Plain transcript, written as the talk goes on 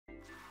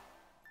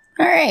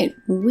Alright,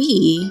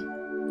 we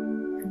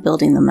are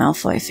building the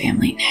Malfoy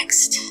family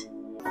next.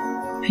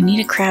 I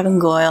need a Crabbe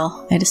and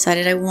Goyle. I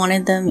decided I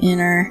wanted them in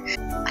our...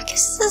 I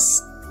guess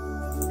this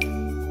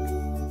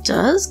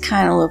does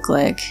kind of look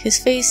like... His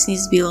face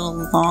needs to be a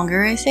little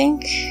longer, I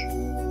think.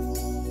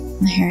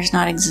 The hair's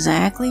not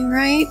exactly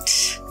right.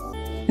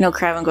 I know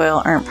Crabbe and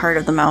Goyle aren't part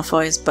of the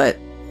Malfoys, but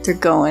they're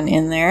going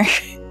in there.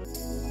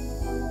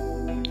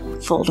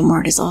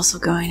 Voldemort is also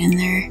going in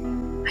there.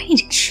 I need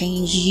to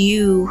change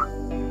you.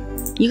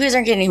 You guys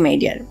aren't getting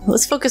made yet.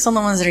 Let's focus on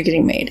the ones that are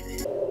getting made.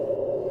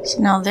 So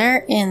now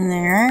they're in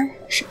there.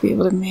 Should be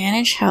able to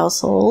manage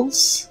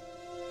households.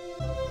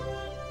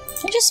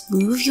 Can I just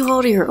move you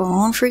all to your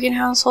own freaking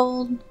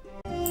household?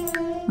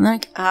 And then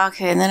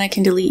okay, and then I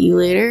can delete you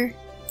later.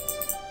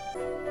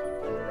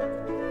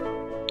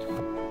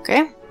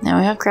 Okay, now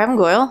we have Crabbe and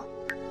Goyle.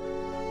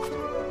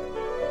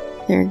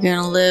 They're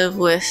gonna live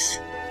with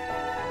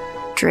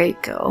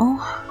Draco.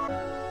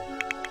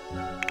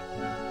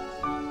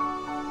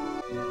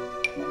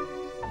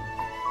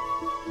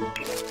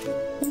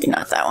 Maybe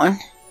not that one.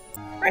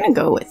 We're gonna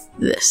go with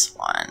this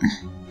one,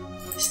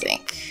 I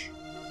think.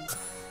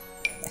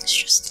 Let's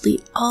just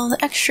delete all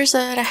the extras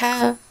that I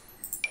have.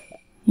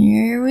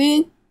 Here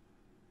we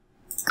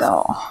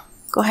go.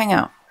 Go hang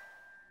out.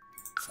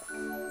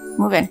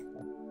 Move in.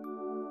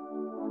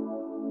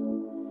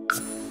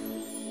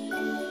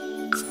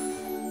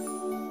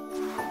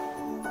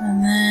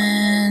 And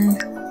then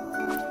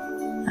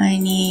I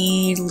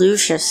need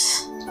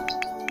Lucius.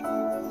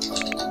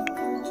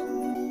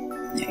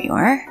 There you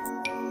are.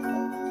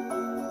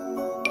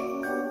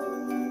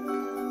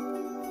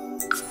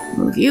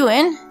 Move you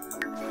in.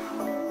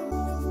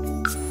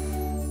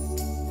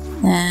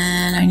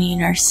 Then I need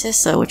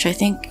Narcissa, which I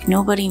think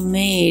nobody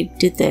made,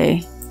 did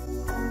they?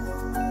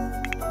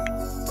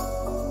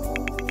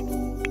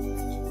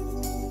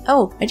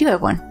 Oh, I do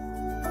have one.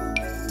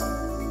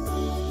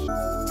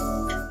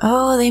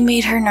 Oh, they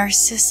made her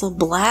Narcissa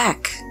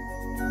black.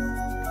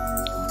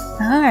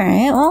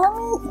 Alright,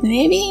 well,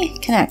 maybe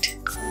connect.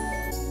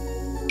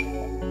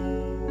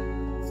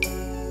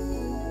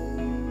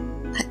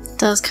 That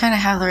does kind of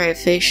have the right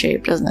face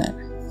shape, doesn't it?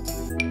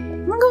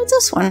 I'm gonna go with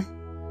this one.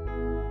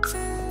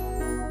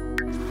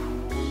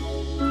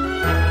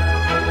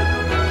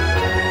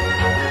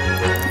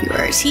 You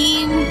are a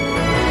teen.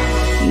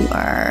 You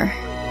are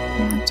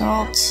an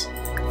adult.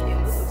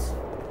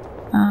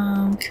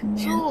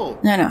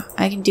 Command. No,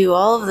 I can do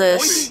all of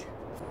this.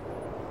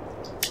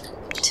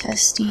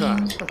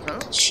 Testing.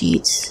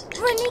 Cheats.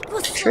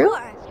 True.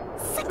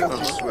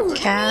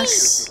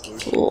 Cast.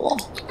 Cool.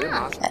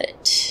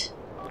 Edit.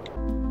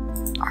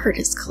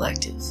 Artist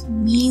collective.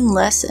 Mean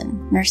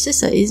lesson.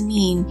 Narcissa is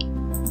mean.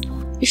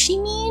 Is she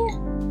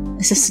mean?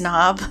 Is a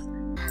snob?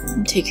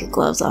 Take your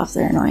gloves off,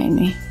 they're annoying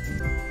me.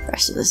 The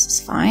rest of this is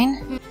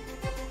fine.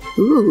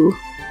 Ooh.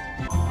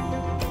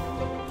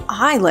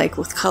 I like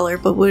with color,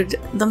 but would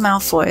the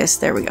Malfoys...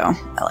 There we go.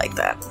 I like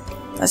that.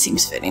 That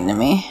seems fitting to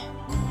me.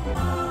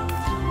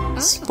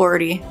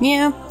 Sporty.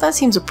 Yeah, that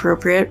seems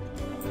appropriate.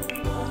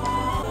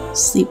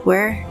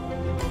 Sleepwear.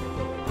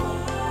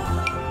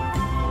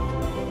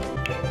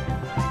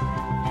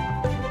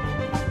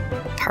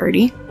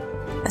 Party.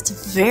 That's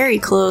very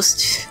close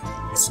to...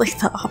 It's like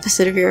the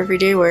opposite of your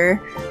everyday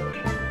wear.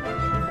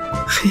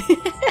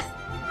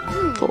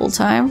 Full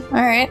time.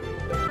 Alright.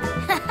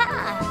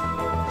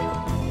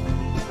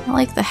 I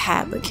like the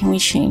hat, but can we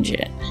change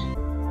it?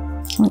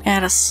 Can we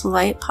add a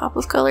slight pop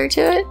of color to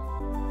it?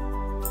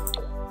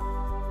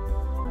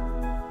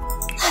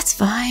 That's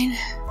fine.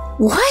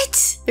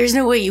 What? There's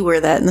no way you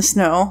wear that in the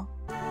snow.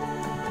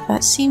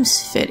 That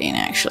seems fitting,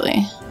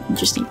 actually. You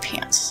just need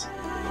pants.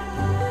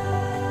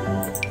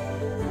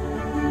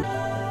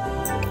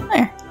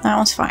 There, that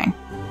one's fine.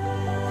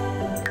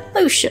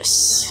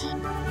 Lucius.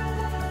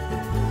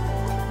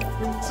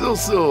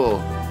 So.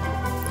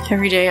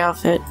 Everyday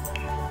outfit.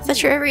 If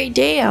that's your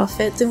everyday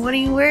outfit, then what do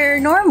you wear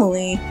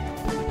normally?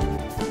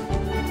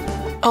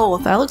 Oh, well,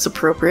 that looks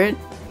appropriate.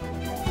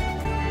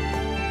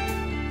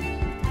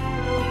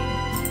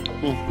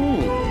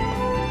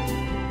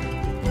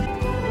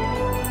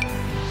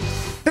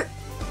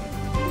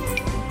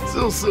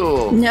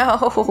 So. No.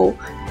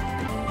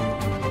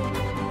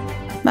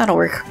 That'll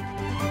work.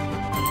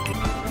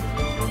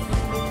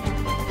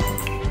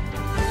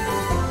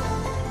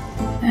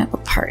 Have a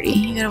party.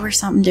 You gotta wear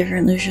something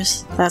different,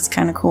 Lucius. That's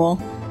kind of cool.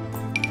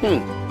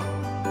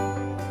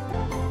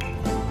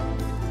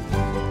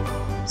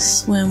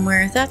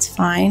 Swimwear, that's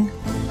fine.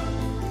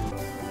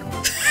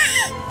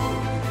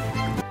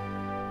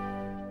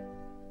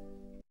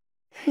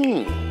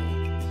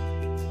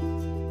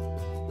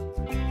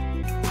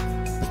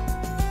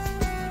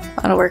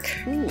 That'll work.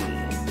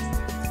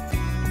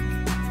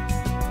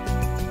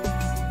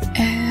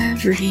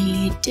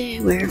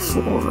 Everyday wear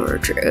for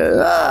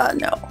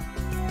no.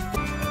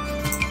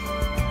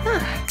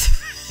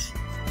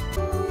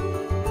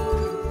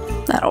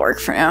 That'll work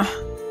for now.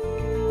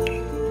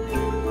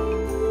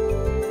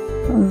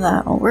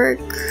 That'll work.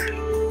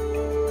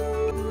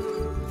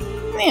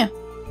 Yeah,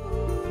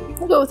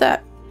 we'll go with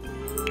that.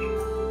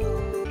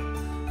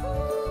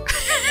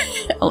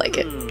 I like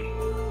it.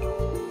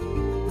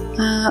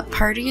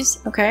 Parties?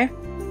 Okay.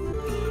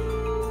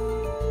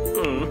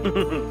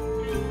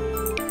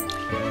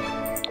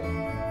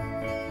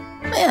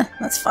 Yeah,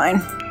 that's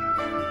fine.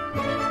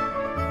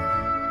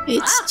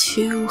 It's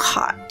too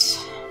hot.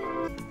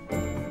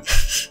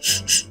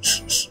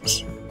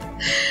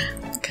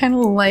 I kind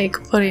of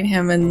like putting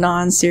him in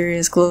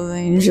non-serious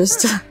clothing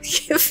just to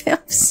give him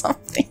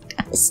something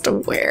else to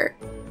wear.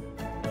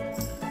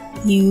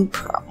 You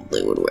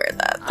probably would wear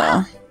that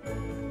though.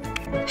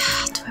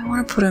 Do I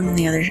want to put him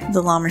in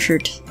the llama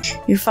shirt?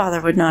 Your father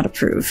would not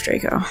approve,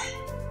 Draco.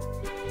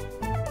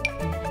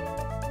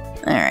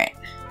 Alright.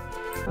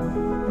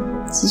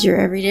 This is your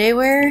everyday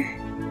wear?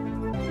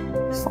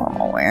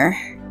 Formal wear.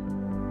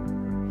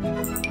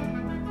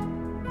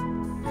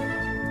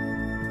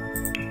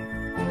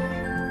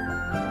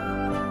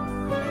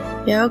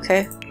 Yeah,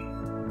 okay.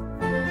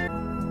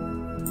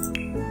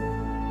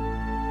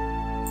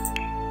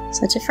 Is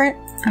that different?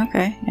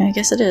 Okay, yeah, I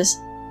guess it is.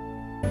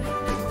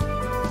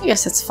 I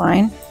guess that's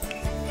fine.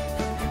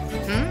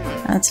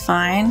 That's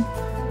fine.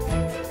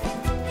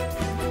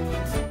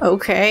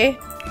 Okay.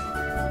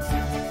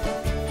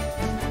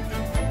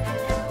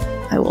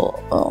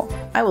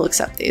 I will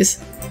accept these.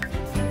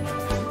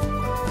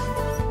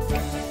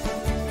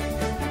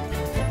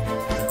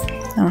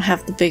 I don't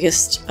have the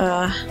biggest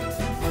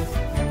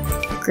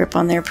grip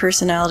on their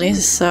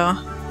personalities, so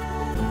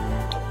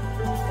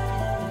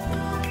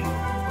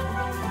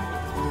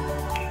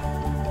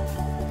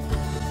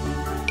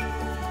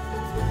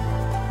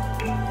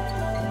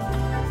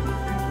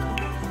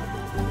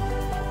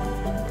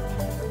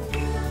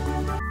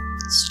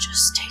let's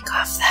just take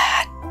off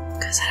that,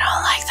 because I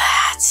don't like that.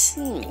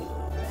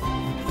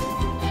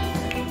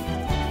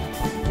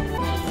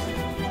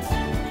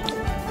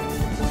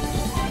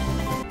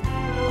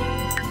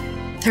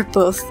 They're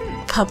both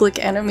public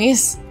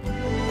enemies.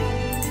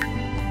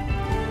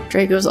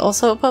 Draco's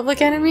also a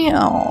public enemy?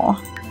 Aww.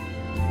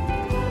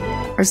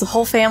 Or is the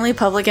whole family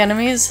public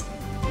enemies?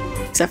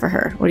 Except for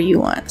her. What do you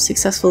want?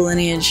 Successful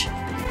lineage.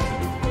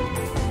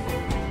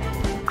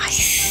 I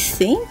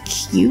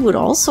think you would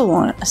also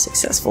want a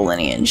successful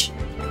lineage.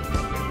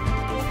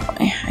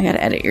 I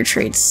gotta edit your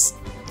traits.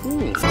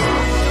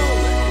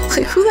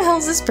 Like, who the hell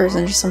is this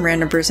person? Just some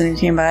random person who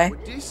came by.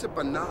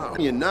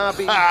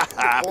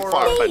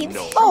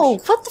 Oh,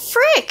 what the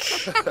frick?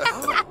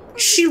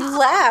 She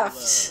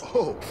laughed.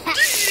 Oh.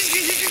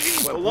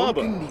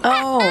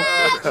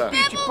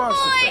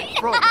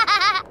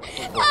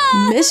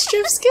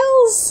 Mischief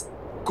skills?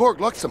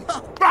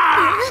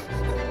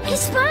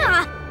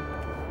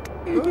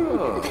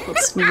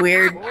 It's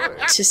weird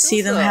to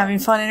see them having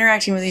fun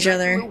interacting with each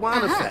other.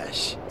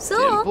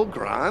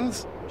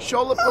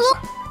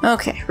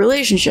 Okay,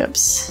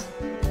 relationships.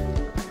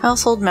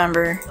 Household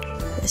member.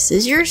 This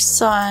is your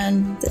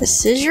son.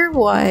 This is your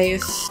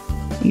wife.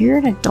 You're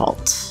an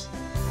adult.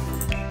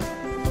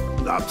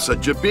 Not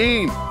such a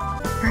bean.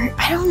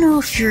 I don't know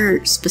if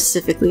you're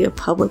specifically a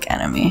public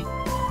enemy.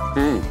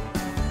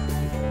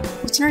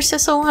 What's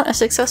Narcissa want? A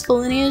successful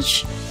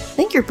lineage? I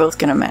think you're both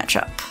gonna match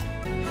up.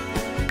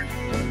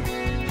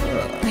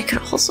 I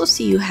could also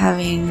see you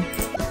having...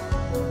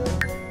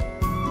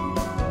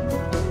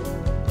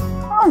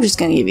 I'm just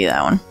gonna give you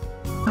that one.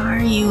 Are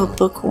you a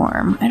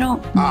bookworm? I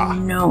don't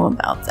know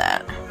about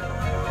that.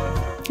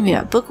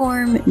 Yeah,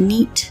 bookworm,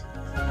 neat,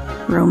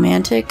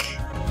 romantic,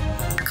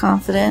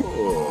 confident.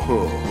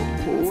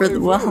 For the,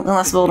 well,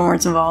 unless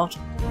Voldemort's involved.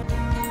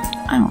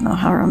 I don't know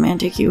how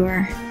romantic you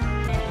are.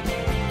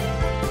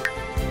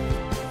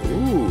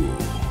 Ooh.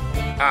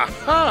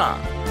 Aha!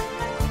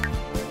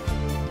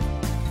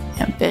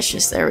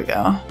 Ambitious, there we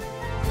go.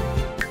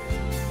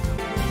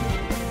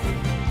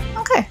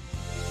 Okay.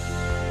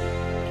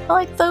 I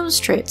like those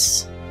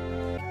traits.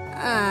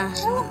 I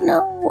don't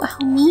know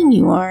how mean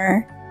you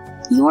are.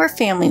 You are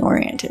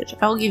family-oriented.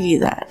 I'll give you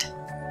that.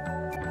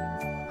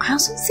 I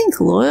also think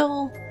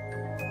loyal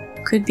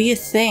could be a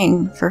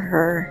thing for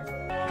her.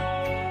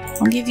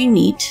 I'll give you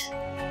neat.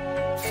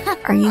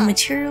 Are you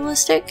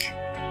materialistic?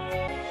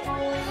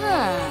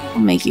 I'll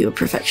make you a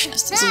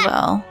perfectionist as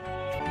well.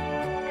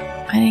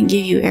 I didn't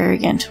give you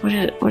arrogant.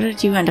 What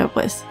did you end up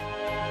with?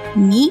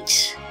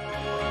 Neat?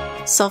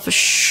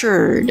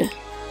 Self-assured.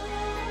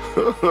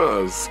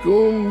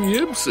 Scum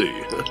yipsy.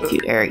 Give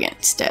you arrogant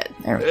instead.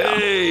 There we go.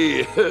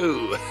 Hey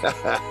ho!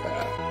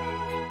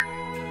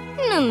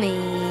 No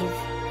leave.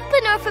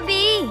 But not for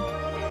me.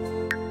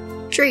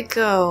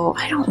 Draco,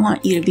 I don't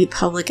want you to be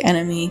public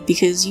enemy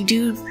because you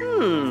do.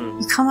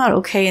 You come out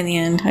okay in the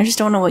end. I just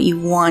don't know what you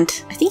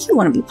want. I think you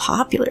want to be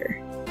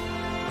popular.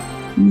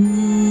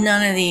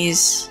 None of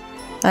these.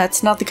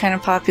 That's not the kind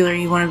of popular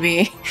you want to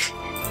be.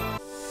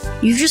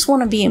 You just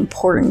want to be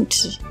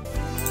important.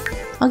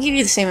 I'll give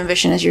you the same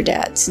ambition as your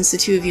dad, since the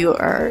two of you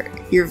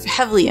you're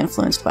heavily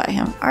influenced by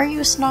him. Are you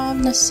a snob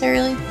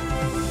necessarily?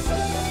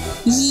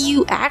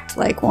 You act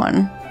like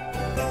one.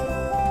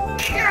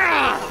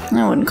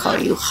 I wouldn't call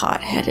you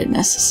hot-headed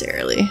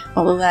necessarily,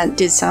 although that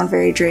did sound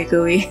very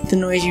Draco-y, the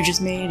noise you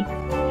just made.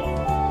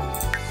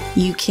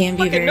 You can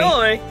be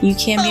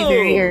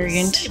very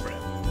arrogant.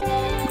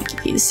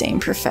 Be the same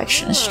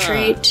perfectionist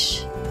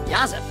trait.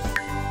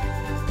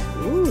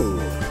 Ooh.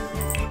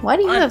 Why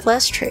do you have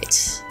less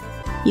traits?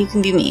 You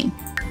can be mean.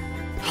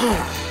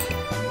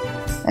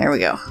 There we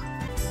go.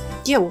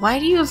 Yeah, why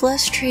do you have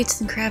less traits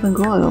than Crabbe and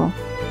Goyle?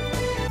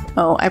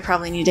 Oh, I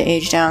probably need to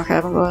age down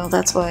Crabbe and Goyle,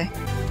 that's why.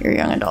 You're a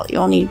young adult. You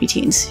all need to be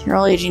teens. You're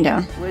all aging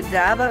down.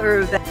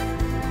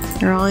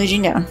 You're all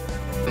aging down.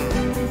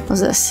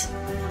 What's this?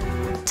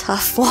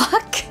 Tough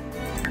walk?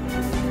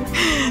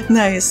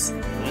 Nice.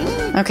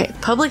 Okay,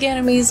 public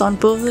enemies on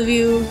both of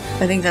you.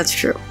 I think that's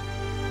true.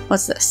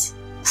 What's this?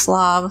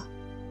 Slob.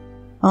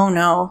 Oh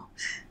no.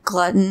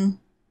 Glutton.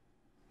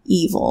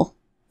 Evil.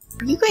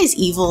 Are you guys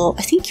evil?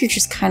 I think you're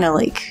just kind of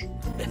like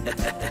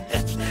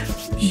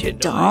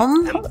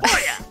dumb.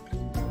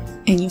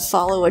 And you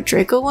follow what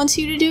Draco wants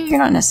you to do. You're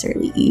not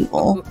necessarily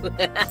evil.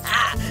 You're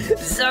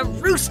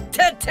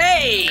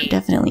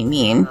definitely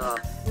mean.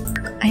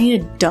 I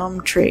need a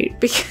dumb trait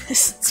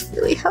because that's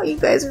really how you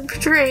guys are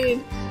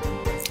portrayed.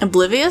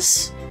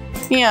 Oblivious?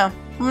 Yeah,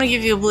 I'm gonna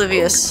give you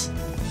oblivious.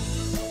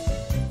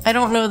 I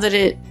don't know that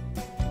it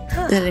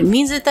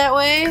means it that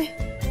way,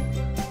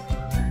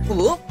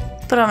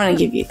 but I'm gonna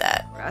give you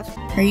that.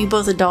 Are you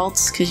both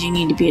adults? Because you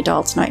need to be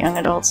adults, not young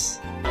adults.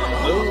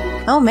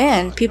 Oh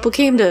man, people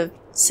came to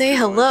say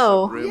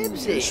hello.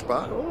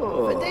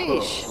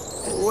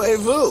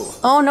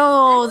 Oh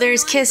no,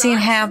 there's kissing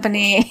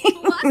happening.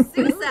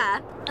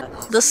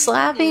 The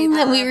slapping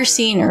that we were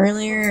seeing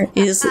earlier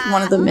is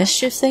one of the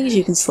mischief things.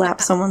 You can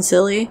slap someone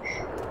silly,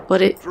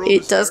 but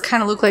it does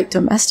kind of look like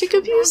domestic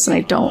abuse, and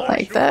I don't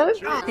like that.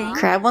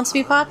 Crabbe wants to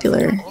be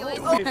popular.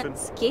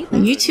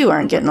 You two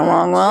aren't getting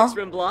along well.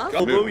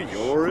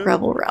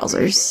 Rebel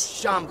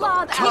rousers.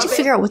 I need to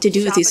figure out what to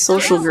do with these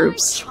social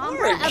groups.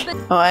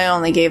 Oh, I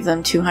only gave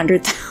them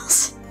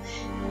 200,000.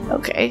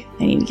 Okay,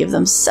 I need to give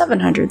them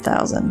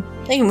 700,000.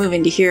 They can move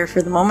into here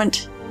for the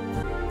moment.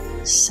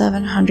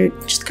 700.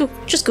 Just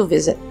go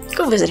visit.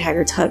 Go visit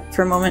Hagrid's hut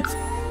for a moment.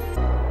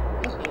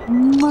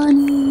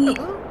 Money.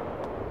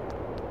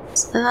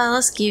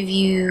 Let's give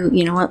you.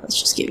 You know what? Let's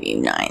just give you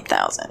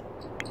 9,000.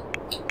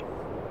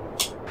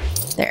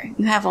 There.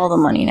 You have all the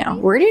money now.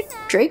 Where did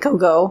Draco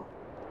go?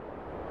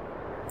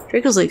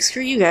 Draco's like,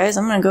 screw you guys.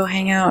 I'm gonna go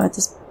hang out at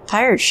this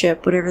pirate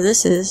ship, whatever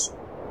this is.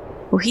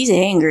 Oh, he's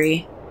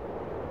angry.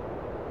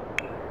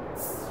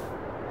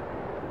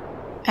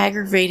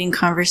 Aggravating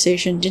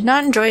conversation. Did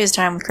not enjoy his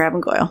time with Crabbe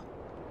and Goyle.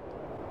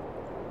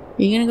 Are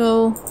you gonna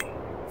go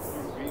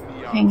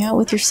hang out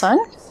with your son?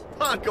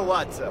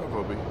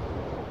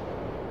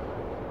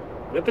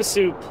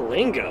 Whippasu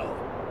Palingo.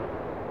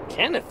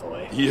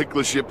 Canathoy.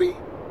 Yiklashippy?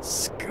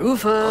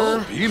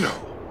 Scoofa. Pino.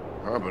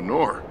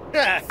 Arbanor.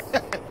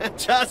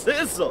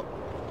 Chasizzle.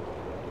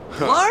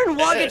 Larn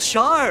Wagget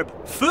Sharp.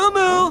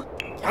 Fumu.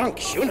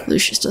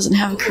 Lucius doesn't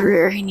have a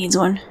career. He needs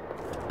one.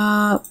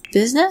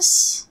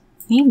 Business?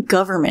 I need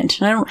government,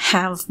 and I don't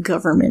have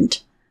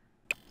government.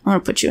 I'm gonna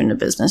put you into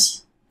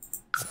business.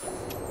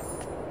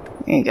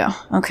 There you go.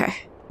 Okay.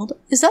 Hold on.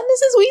 Is that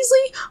Mrs.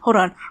 Weasley? Hold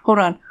on.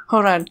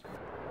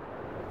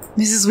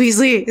 Mrs.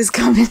 Weasley is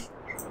coming.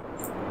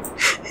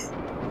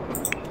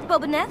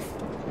 Bobaneth?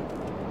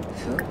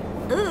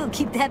 Ooh,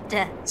 keep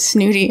that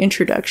snooty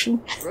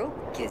introduction.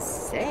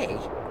 Say,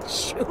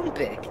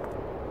 Shumbik.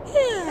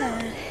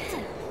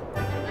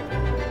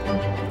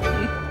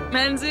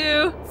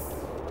 Menzu.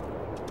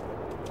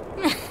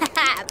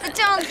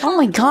 Oh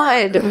my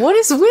god, what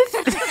is with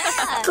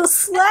the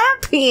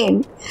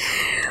slapping?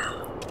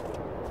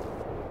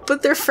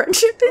 But their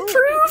friendship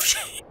improved?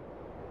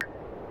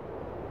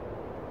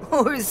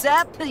 Molly's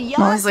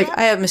like,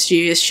 I have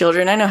mischievous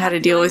children, I know how to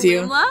deal with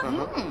you.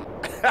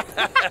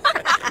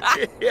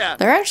 Yeah.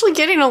 They're actually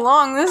getting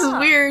along, this is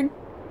weird.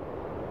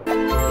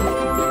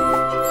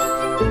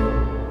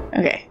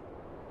 Okay.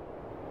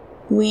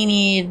 We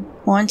need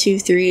 1, 2,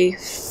 3,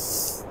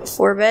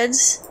 4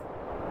 beds.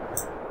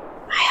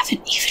 I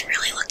haven't even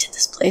really looked at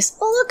this place.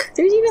 Oh look,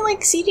 there's even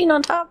like seating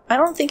on top. I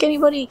don't think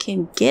anybody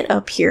can get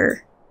up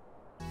here.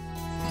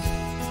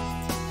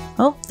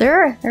 Oh,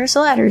 there's the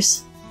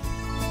ladders.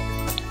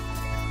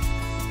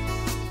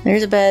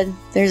 There's a bed,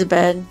 there's a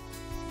bed.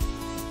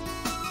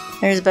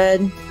 There's a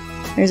bed,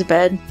 there's a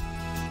bed.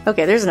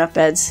 Okay, there's enough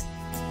beds.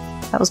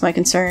 That was my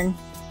concern.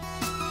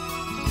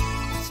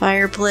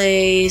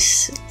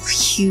 Fireplace,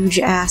 huge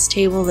ass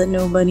table that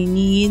nobody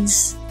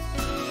needs.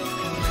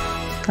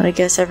 But I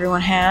guess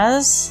everyone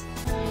has.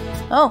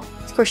 Oh,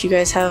 of course you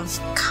guys have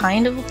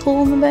kind of a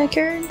pool in the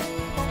backyard.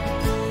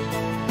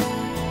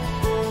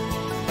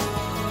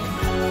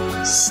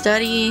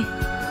 Study.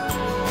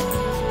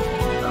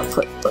 I'll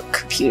put the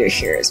computer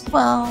here as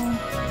well.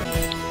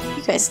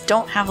 You guys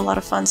don't have a lot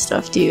of fun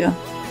stuff, do you?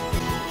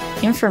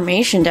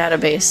 Information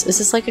database. Is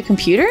this like a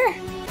computer?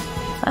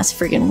 That's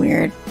freaking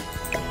weird.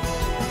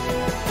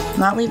 I'm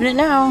not leaving it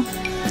now.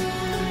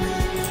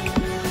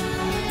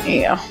 There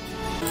you go.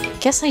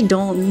 Guess I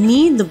don't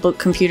need the book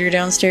computer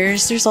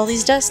downstairs. There's all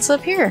these desks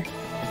up here.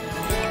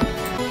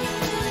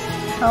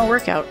 Oh,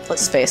 workout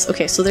space.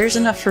 Okay, so there's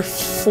enough for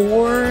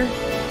 4,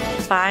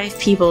 5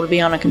 people to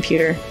be on a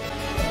computer.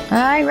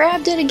 I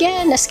grabbed it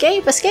again!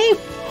 Escape! Escape!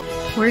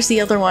 Where's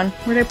the other one?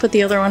 Where did I put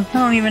the other one? I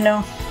don't even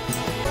know.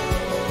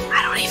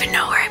 I don't even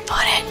know where I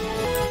put it.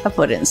 I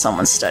put it in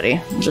someone's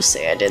study. I'll just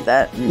say I did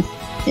that. And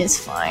it's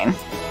fine.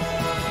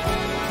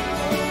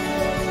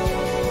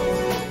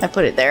 I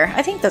put it there.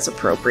 I think that's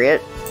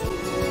appropriate.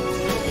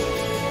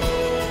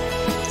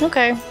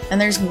 Okay. And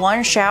there's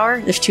one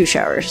shower? There's 2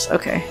 showers.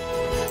 Okay.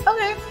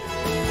 Okay.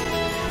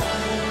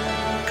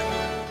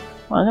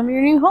 Welcome to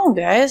your new home,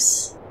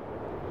 guys.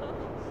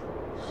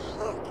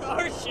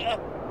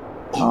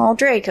 Oh,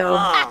 Draco.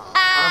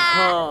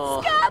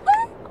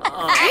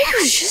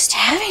 Draco's just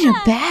having a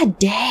bad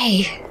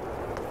day.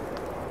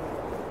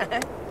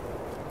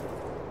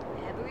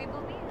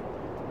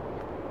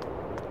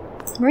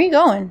 Where are you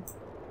going?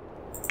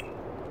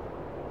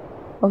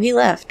 Oh, he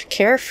left.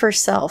 Care for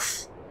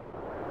self.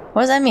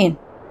 What does that mean?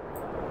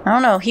 I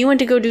don't know. He went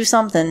to go do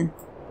something.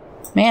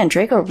 Man,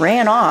 Draco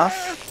ran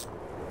off.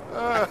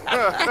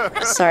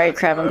 Sorry,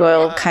 Crabbe and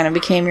Goyle kind of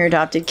became your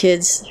adopted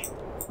kids.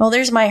 Well,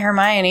 there's my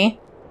Hermione.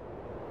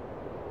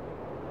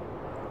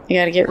 You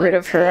gotta get rid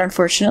of her,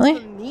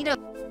 unfortunately.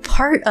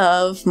 Part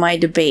of my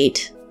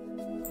debate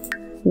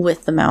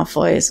with the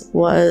Malfoys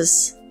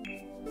was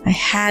I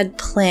had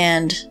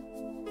planned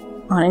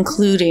on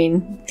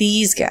including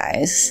these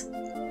guys.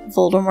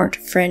 Voldemort,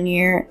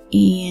 Fenrir,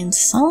 and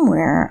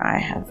somewhere I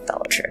have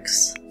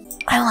Bellatrix.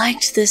 I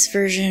liked this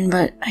version,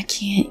 but I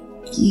can't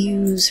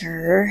use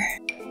her.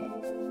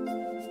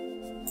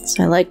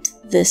 So I liked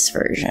this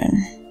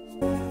version.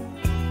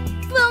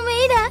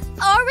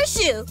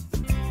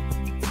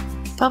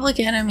 Public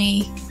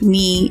enemy,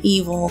 me,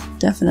 evil,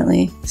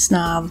 definitely.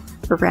 Snob,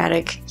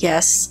 erratic,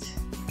 yes.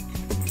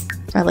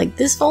 I like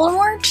this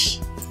Voldemort.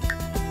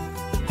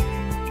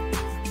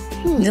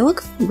 They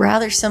look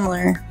rather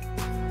similar,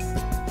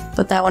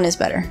 but that one is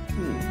better.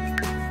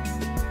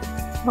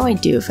 What do I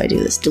do if I do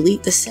this?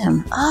 Delete the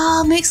sim.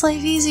 Oh, makes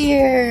life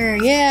easier!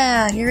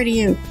 Yeah, get rid of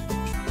you.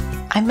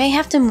 I may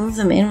have to move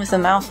them in with the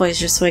Malfoys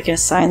just so I can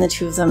assign the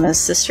 2 of them as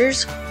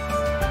sisters,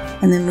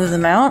 and then move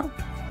them out.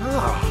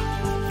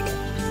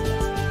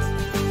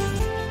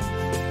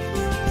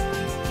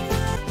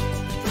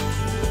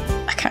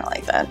 I kind of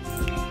like that.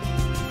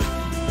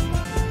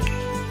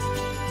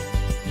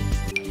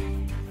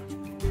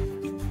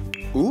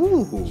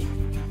 Ooh.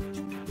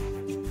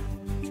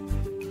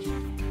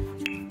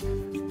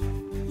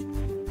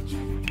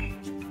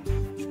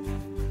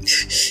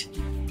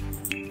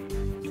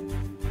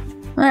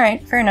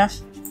 Alright, fair enough.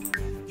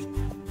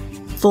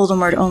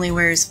 Voldemort only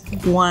wears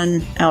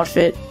one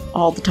outfit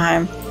all the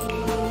time.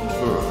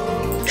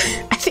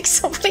 I think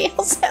somebody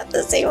else had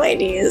the same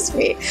idea as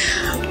me.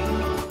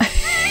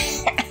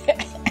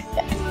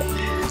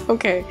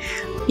 Okay,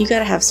 you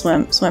gotta have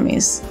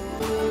swimmies,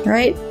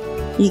 right?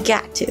 You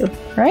got to,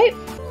 right?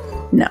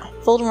 No,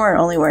 Voldemort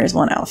only wears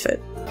one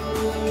outfit.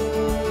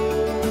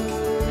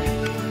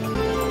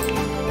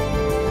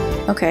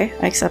 Okay,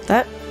 I accept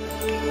that.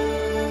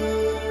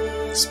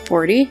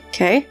 Sporty,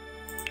 okay.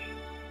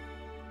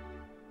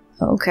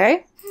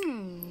 Okay.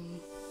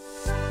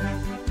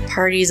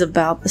 Party's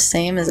about the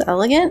same as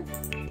elegant.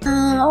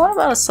 What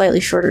about a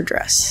slightly shorter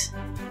dress?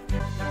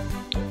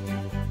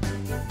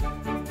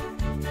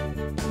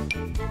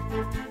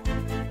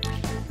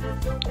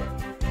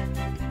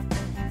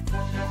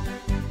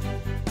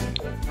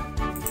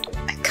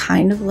 I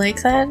kind of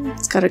like that.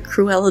 It's got a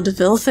Cruella de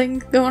Vil thing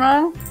going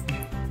on.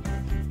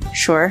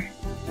 Sure.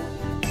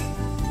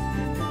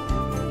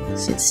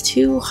 It's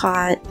too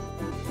hot.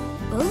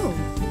 Ooh.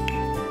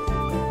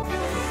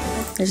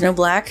 There's no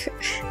black.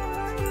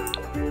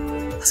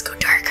 Let's go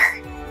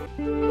darker.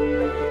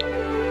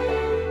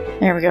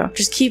 There we go.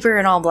 Just keep her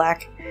in all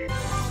black.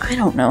 I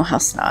don't know how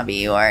snobby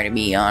you are, to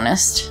be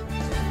honest.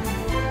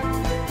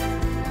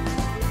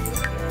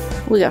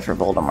 What we got for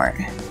Voldemort?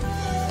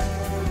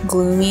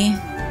 Gloomy.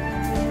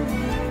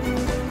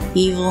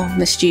 Evil.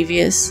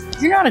 Mischievous.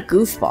 You're not a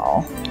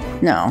goofball.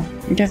 No,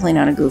 you're definitely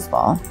not a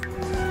goofball.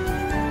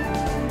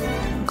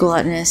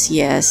 Gluttonous,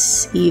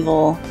 yes.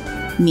 Evil.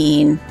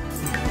 Mean.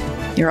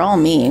 You're all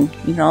mean.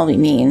 You can all be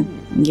mean.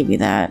 I can give you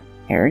that.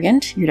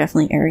 Arrogant. You're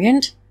definitely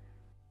arrogant.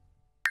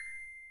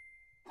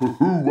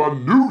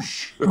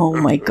 Oh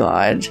my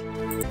god.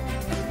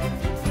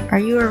 Are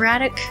you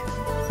erratic?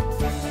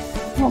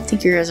 I don't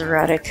think you're as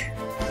erratic.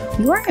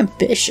 You are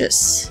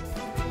ambitious.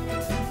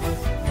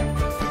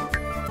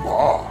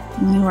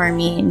 You are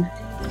mean.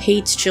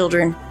 Hates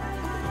children.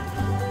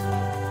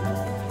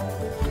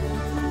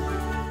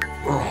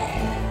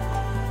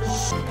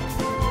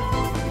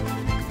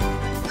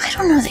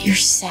 I don't know that you're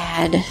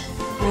sad.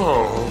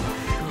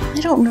 I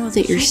don't know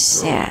that you're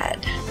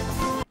sad.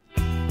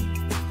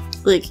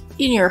 Like,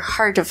 in your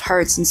heart of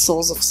hearts and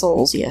souls of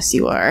souls, yes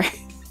you are.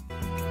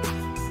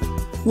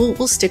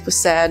 We'll stick with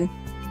sad.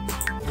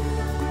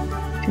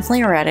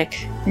 Definitely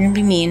erratic. You're gonna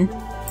be mean.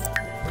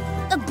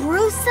 A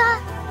Brusa?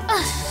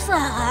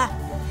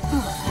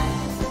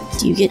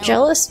 Do you get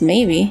jealous?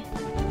 Maybe.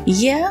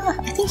 Yeah,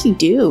 I think you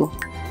do.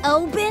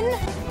 Open?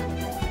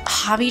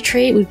 Hobby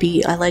trait would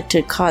be I like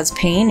to cause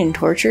pain and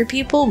torture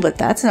people, but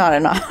that's not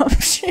an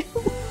option.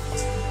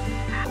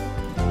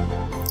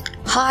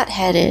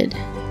 Hot-headed.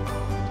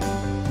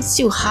 Let's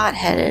do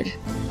hot-headed.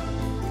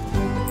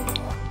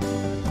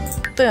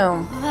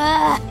 Boom.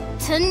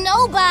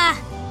 Tanoba!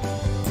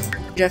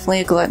 You're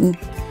definitely a glutton.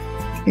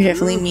 You're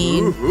definitely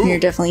mean. You're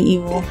definitely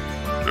evil.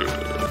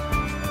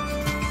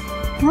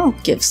 I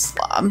don't give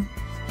slob.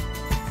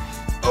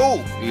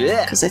 Oh,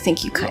 yeah. Because I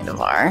think you kind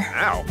of are.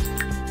 Ow.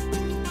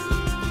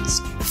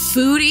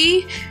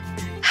 Foodie?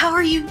 How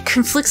are you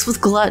conflicts with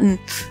glutton?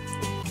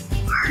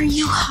 Are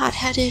you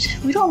hot-headed?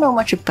 We don't know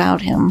much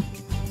about him.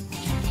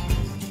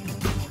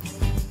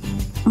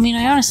 I mean,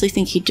 I honestly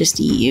think he'd just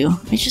eat you.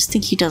 I just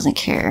think he doesn't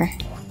care.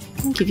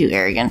 I'll give you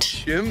arrogant.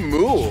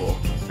 Chimul.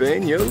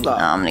 No,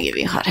 I'm gonna give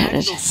you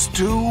hot-headed.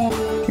 Stew.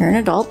 You're an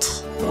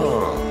adult.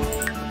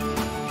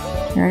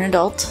 You're an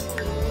adult.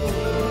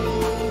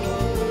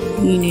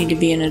 You need to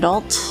be an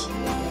adult.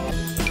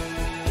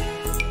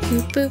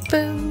 Boop, boop,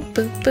 boop,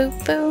 boop, boop,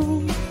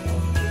 boop.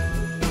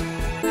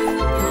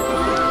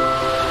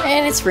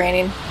 And it's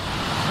raining.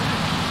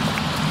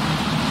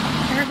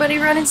 Everybody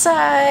run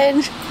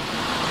inside.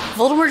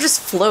 Voldemort just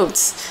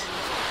floats.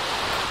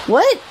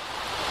 What?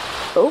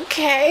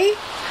 Okay.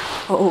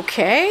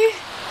 Okay.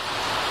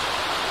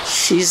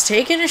 She's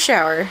taking a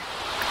shower.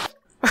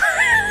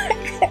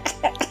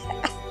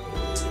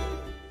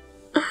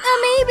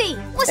 Maybe.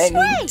 What's I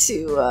right? need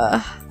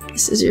to,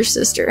 this is your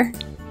sister.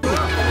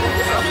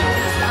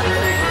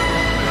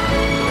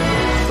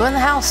 Go in the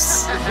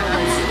house.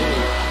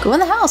 Go in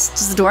the house.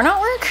 Does the door not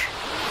work?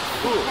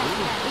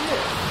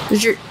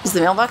 Is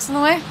the mailbox in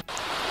the way?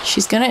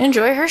 She's gonna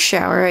enjoy her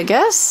shower, I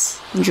guess.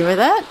 Enjoy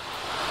that.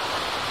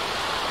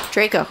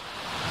 Draco,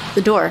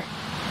 the door.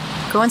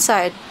 Go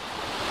inside.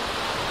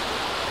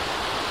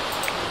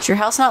 Is your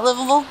house not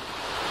livable?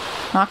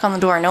 Knock on the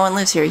door. No one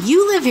lives here.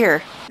 You live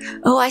here.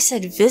 Oh, I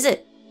said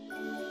visit.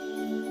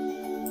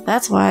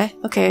 That's why.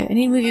 Okay, I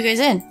need to move you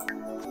guys in.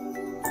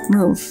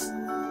 Move.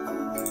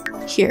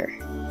 Here.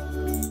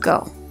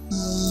 Go.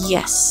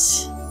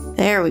 Yes.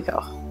 There we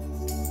go.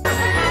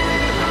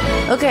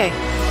 Okay.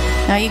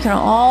 Now you can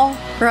all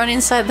run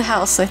inside the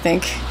house, I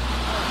think.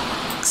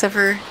 Except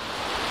for...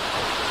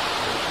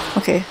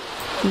 Okay.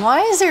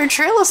 Why is there a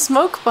trail of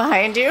smoke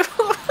behind you?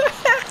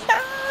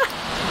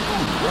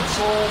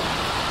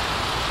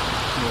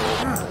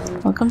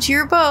 Welcome to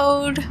your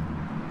abode.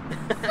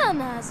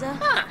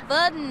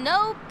 But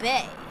no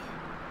bay.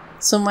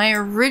 So my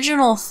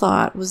original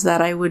thought was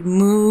that I would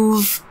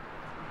move...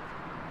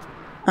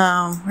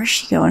 where's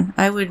she going?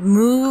 I would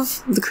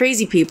move the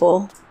crazy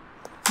people,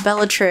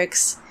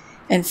 Bellatrix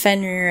and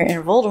Fenrir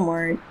and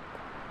Voldemort,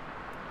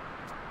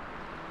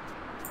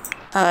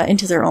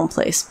 into their own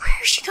place.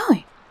 Where is she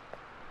going?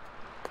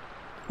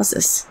 What's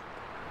this?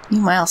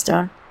 New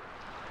milestone.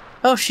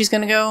 Oh, she's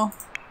gonna go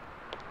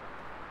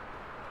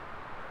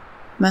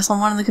mess on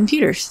one of the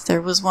computers.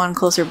 There was one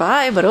closer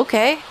by, but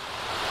okay.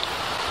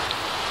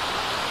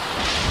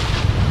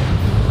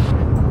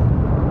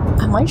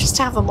 I might just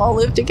have them all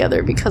live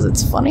together because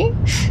it's funny.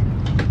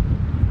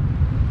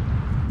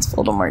 What's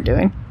Voldemort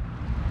doing?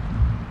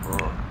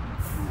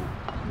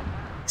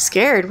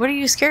 Scared? What are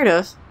you scared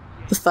of?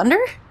 The thunder?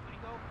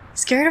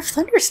 Scared of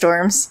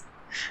thunderstorms.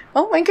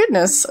 Oh my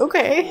goodness,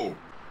 okay.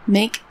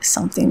 Make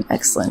something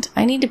excellent.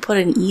 I need to put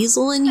an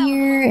easel in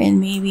here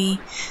and maybe...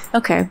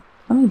 Okay,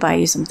 let me buy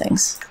you some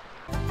things.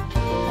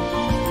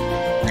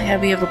 I gotta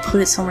be able to put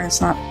it somewhere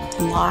it's not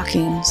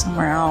blocking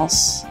somewhere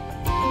else.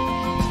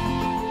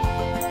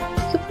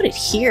 I could put it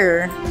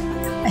here,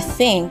 I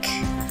think.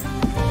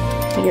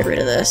 To get rid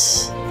of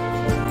this.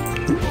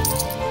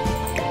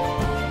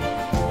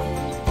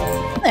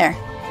 There.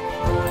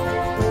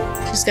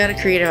 Just got a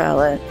creative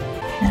outlet.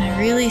 And I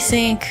really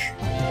think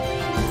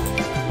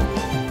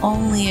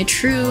only a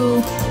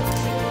truly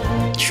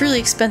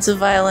expensive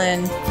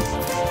violin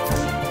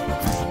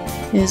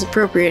is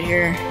appropriate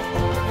here.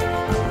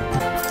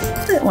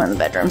 Put it in one of the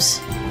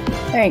bedrooms.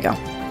 There you go.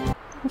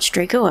 What's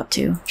Draco up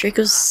to?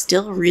 Draco's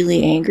still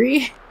really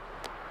angry.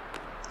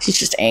 She's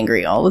just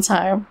angry all the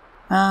time.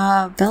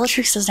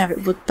 Bellatrix doesn't have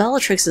it, but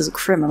Bellatrix is a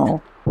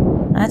criminal.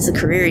 That's the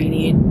career you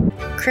need.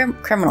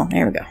 Criminal.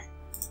 There we go.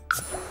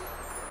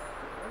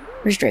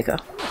 Where's Draco?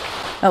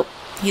 Oh,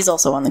 he's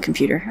also on the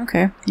computer.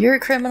 Okay. You're a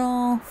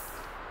criminal.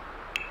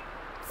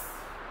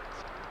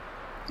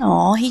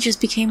 Aw, he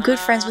just became good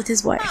friends with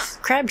his wife.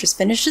 Crabbe just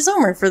finished his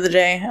homework for the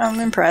day.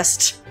 I'm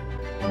impressed.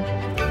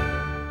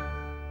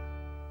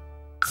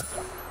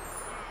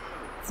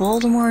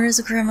 Voldemort is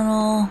a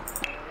criminal.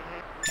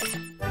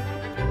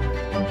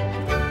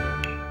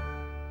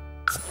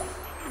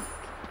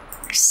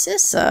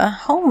 Narcissa,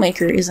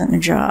 homemaker isn't a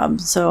job,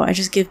 so I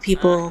just give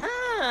people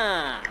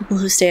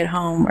who stay at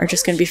home are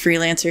just going to be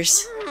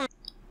freelancers.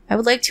 I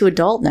would like to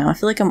adult now. I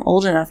feel like I'm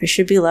old enough. I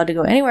should be allowed to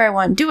go anywhere I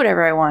want, do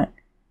whatever I want.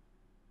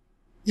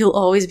 You'll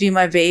always be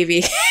my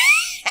baby.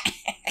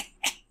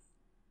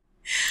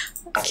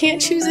 I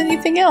can't choose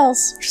anything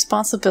else.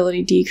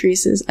 Responsibility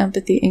decreases,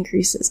 empathy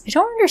increases. I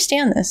don't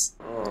understand this.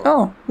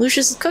 Oh,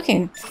 Lucius is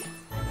cooking.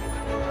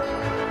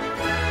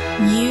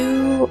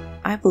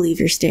 I believe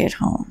you're stay at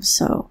home,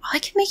 so I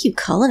can make you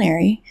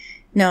culinary.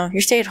 No,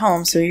 you're stay at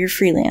home, so you're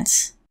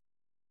freelance.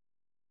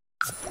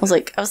 I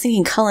was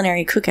thinking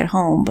culinary cook at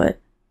home, but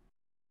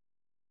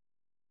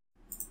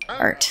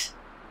art.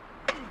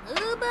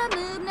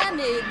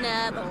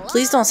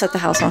 Please don't set the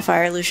house on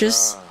fire,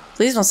 Lucius.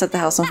 Please don't set the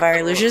house on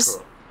fire, Lucius.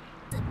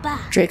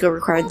 Draco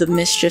required the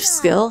mischief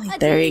skill.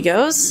 There he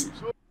goes.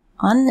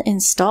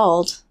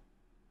 Uninstalled.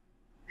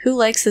 Who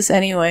likes this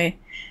anyway?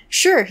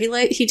 Sure,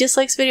 he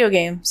dislikes video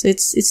games.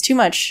 It's too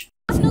much.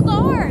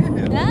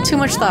 Too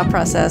much thought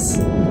process.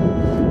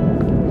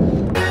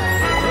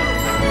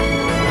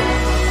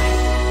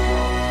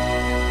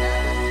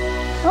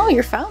 Oh,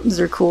 your fountains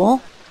are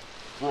cool.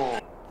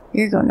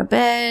 You're going to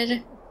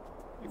bed.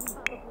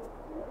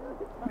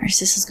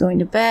 Narcissa's going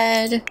to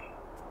bed.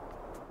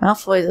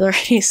 Malfoy's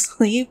already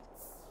asleep.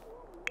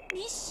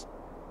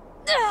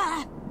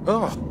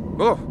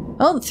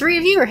 Oh, the three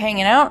of you are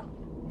hanging out.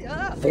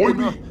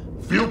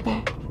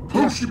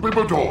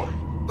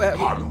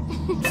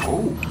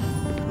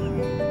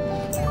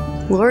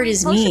 Lord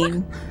is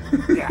mean.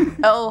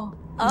 Oh,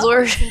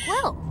 Lord.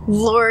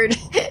 Lord.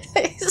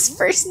 His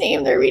first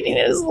name, they're reading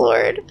it as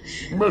Lord.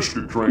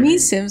 Mean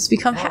Sims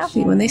become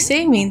happy when they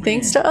say mean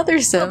things to other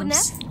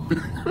Sims.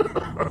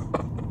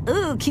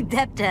 Ooh, keep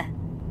that.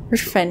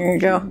 Where's Fenrir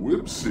go?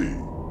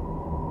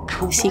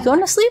 Is he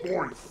going to sleep?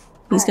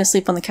 He's gonna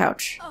sleep on the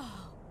couch.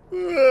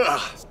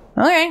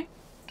 Okay.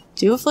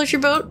 Do a float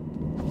your boat.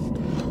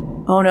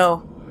 Oh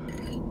no.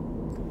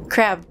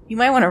 Crabbe, you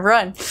might want to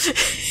run.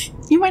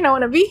 You might not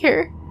want to be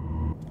here.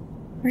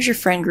 Where's your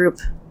friend group?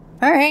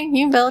 Alright,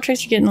 you and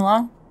Bellatrix are getting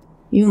along.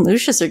 You and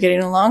Lucius are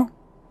getting along.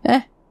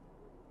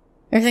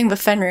 Everything but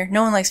Fenrir.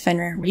 No one likes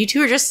Fenrir. You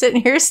two are just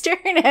sitting here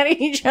staring at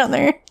each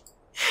other.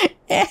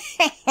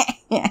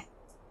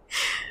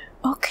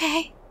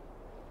 Okay.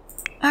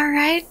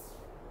 Alright.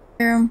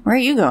 Where are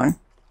you going?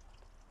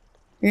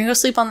 You're gonna go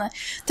sleep on the...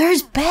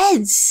 There's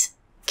beds!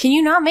 Can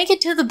you not make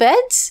it to the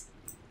beds?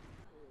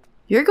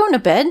 You're going to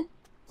bed?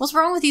 What's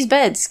wrong with these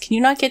beds? Can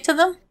you not get to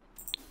them?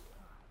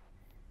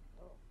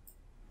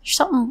 There's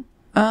something...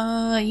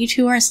 you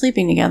two aren't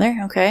sleeping together.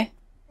 Okay.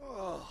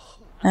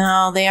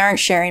 No, they aren't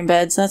sharing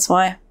beds. That's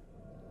why.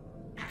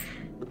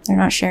 They're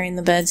not sharing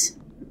the beds.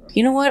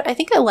 You know what? I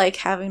think I like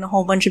having a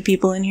whole bunch of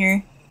people in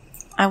here.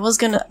 I was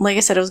gonna... Like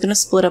I said, I was gonna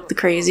split up the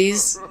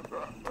crazies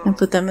and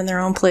put them in their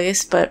own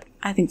place, but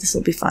I think this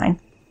will be fine.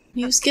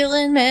 New skill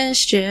in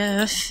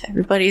mischief.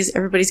 Everybody's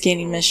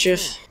gaining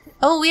mischief.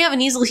 Oh, we have an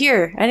easel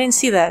here. I didn't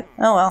see that.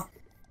 Oh well.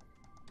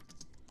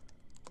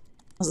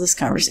 How's this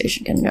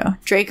conversation gonna go?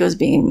 Draco's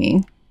being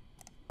mean.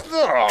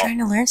 I'm trying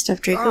to learn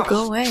stuff, Draco.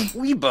 Go away.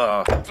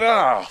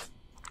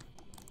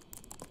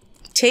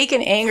 Take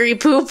an angry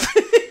poop.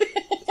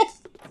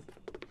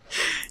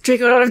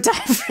 Draco, I don't have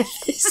time for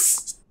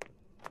this.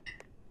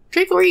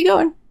 Draco, where are you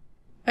going?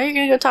 Are you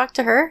gonna go talk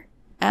to her?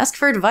 Ask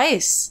for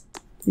advice.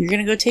 You're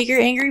gonna go take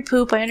your angry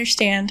poop, I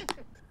understand.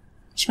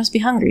 She must be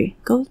hungry.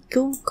 Go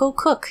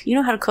cook. You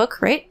know how to cook,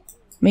 right?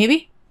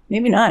 Maybe?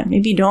 Maybe not.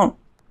 Maybe you don't.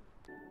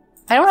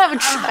 I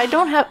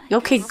don't have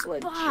okay, go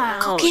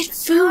get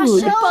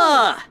food.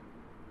 I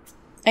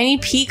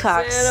need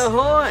peacocks.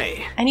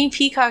 I need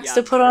peacocks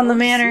to put on the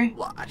manor.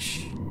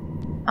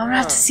 I'm gonna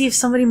have to see if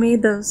somebody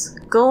made those.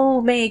 Go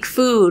make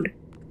food.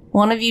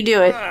 One of you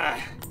do it.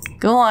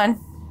 Go on.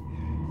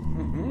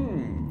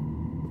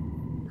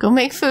 Go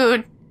make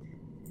food.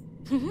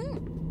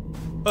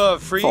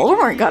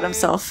 Voldemort got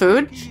himself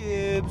food.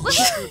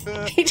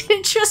 He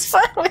did just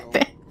fine with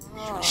it.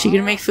 Is she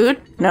gonna make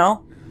food?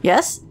 No?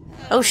 Yes?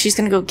 Oh, she's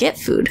gonna go get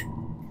food.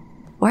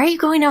 Why are you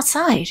going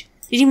outside?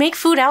 Did you make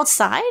food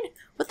outside?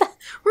 What the...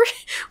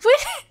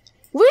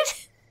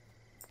 What?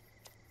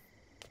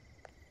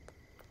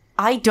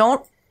 I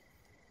don't...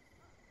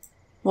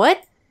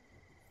 What?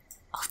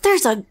 Oh,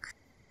 there's a...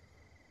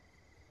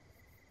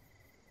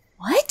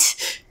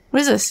 What?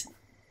 What is this?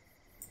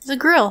 It's a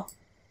grill.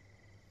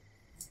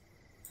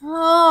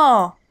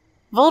 Oh,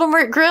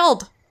 Voldemort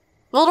grilled.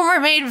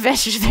 Voldemort made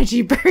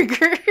veggie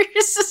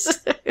burgers.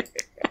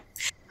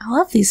 I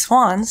love these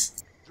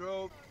swans.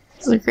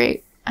 These are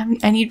great.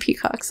 I need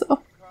peacocks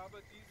though.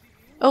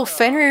 Oh,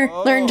 Fenrir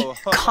learned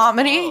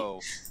comedy.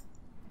 Where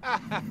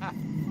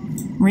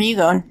are you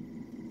going?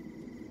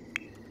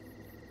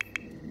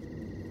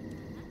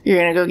 You're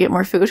gonna go get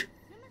more food.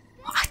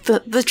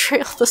 The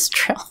trail, the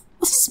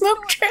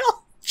smoke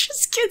trail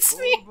just gets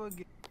me.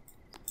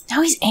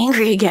 Now he's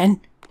angry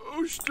again.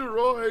 You're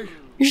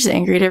just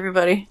angry at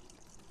everybody.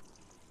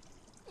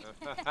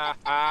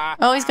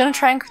 Oh, he's gonna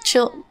try and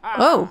chill.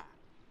 Oh.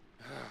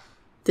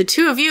 The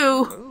two of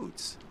you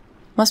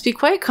must be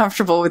quite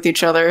comfortable with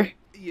each other.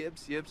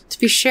 To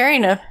be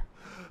sharing a...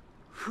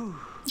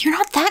 You're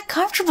not that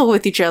comfortable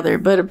with each other,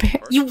 but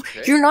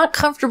you're not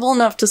comfortable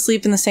enough to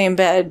sleep in the same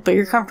bed, but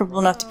you're comfortable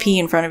enough to pee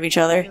in front of each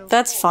other.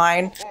 That's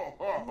fine.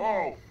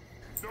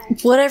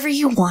 Whatever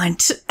you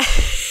want.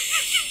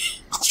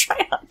 I'll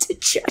try not to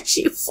judge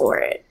you for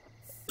it.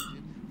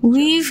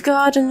 We've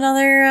got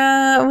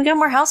another, we got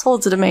more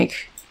households to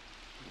make.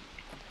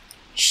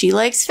 She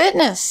likes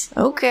fitness.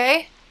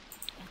 Okay.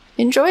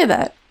 Enjoy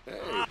that.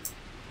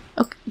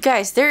 Okay,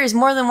 guys, there is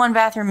more than one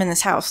bathroom in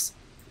this house.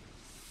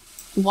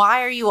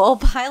 Why are you all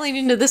piling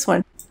into this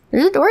one?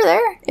 There's a door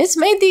there. It's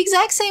made the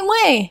exact same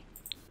way.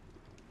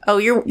 Oh,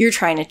 you're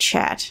trying to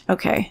chat.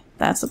 Okay,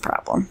 that's the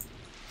problem.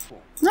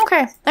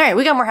 Okay. All right,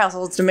 we got more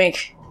households to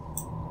make.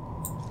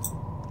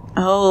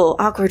 Oh,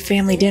 awkward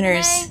family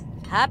dinners.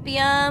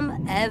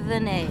 Happyum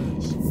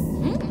Evanage.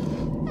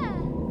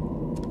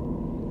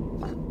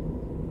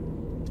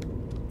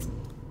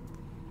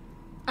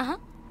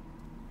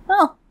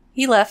 Oh,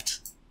 he left.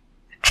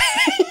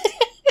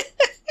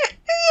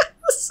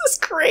 This is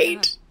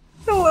great.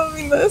 I'm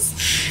loving this.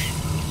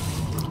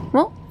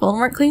 Well,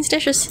 Voldemort cleans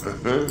dishes.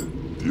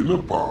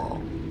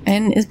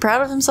 And is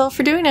proud of himself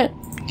for doing it.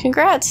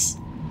 Congrats.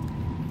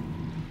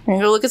 We're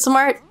gonna go look at some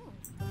art.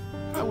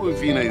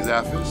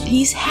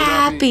 He's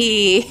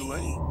happy.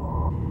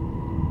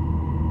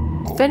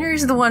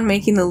 Fenrir's the one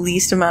making the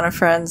least amount of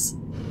friends.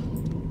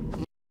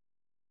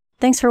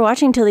 Thanks for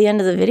watching till the end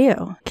of the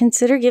video.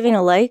 Consider giving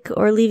a like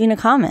or leaving a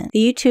comment.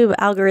 The YouTube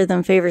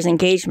algorithm favors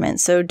engagement,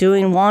 so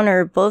doing one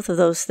or both of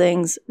those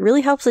things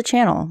really helps the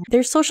channel.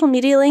 There's social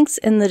media links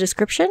in the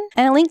description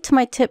and a link to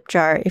my tip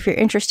jar if you're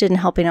interested in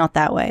helping out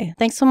that way.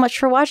 Thanks so much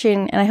for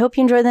watching, and I hope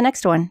you enjoy the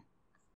next one.